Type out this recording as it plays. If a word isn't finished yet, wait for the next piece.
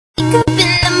Wake up in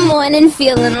the morning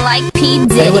feeling like P.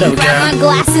 Diddy. Hey, what up, grab girl? my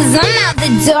glasses, I'm out the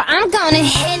door, I'm gonna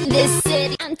hit this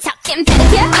city. I'm talking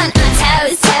pedicure on our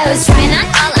toes, toes, trying on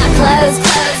all our clothes,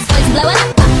 clothes. Boys blowing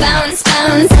up our phones,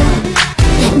 phones.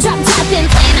 Drop top and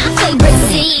playing our favorite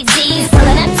CDs,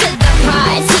 pulling up to the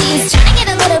parties, trying to get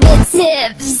a little bit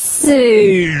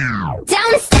tipsy.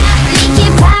 Don't stop, make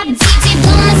it pop, DJ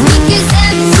blow my speakers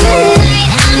up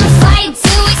tonight. I'ma fight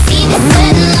till we see the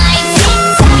sunlight. Tick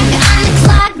tock on the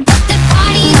clock, but the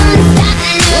party don't stop.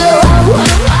 Don't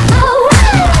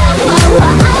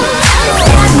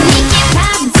stop, make it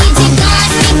pop, DJ blow my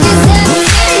speakers up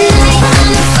tonight.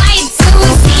 I'ma fight till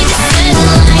we see the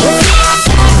sunlight. Tick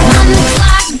tock on the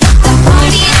clock, but the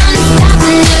party don't stop.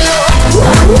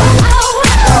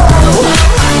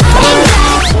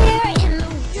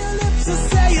 Your lips are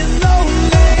saying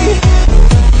lonely.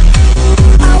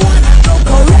 I wanna go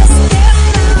caress them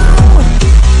now.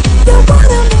 You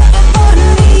wanna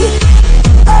move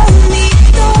on me,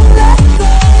 don't let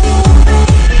go.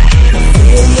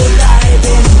 Feel you live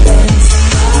and dance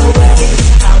my way.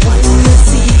 I wanna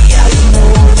see how you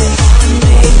moving on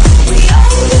me. We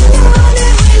hold it on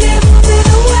and we lift it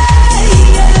away.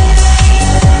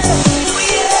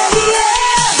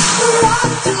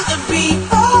 Rock to the beat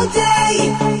all day,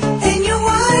 and you're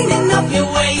winding up your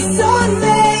waist on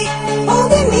me,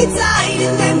 holding me tight,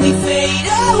 and then we fade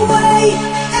away,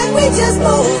 and we just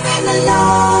moving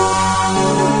along.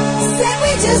 Said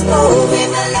we just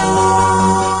moving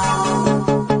along.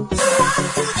 Rock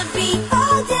to the beat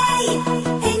all day,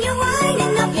 and you're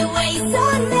winding up your waist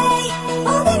on me,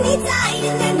 holding me tight,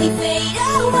 and then we fade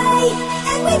away,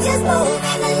 and we just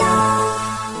moving along.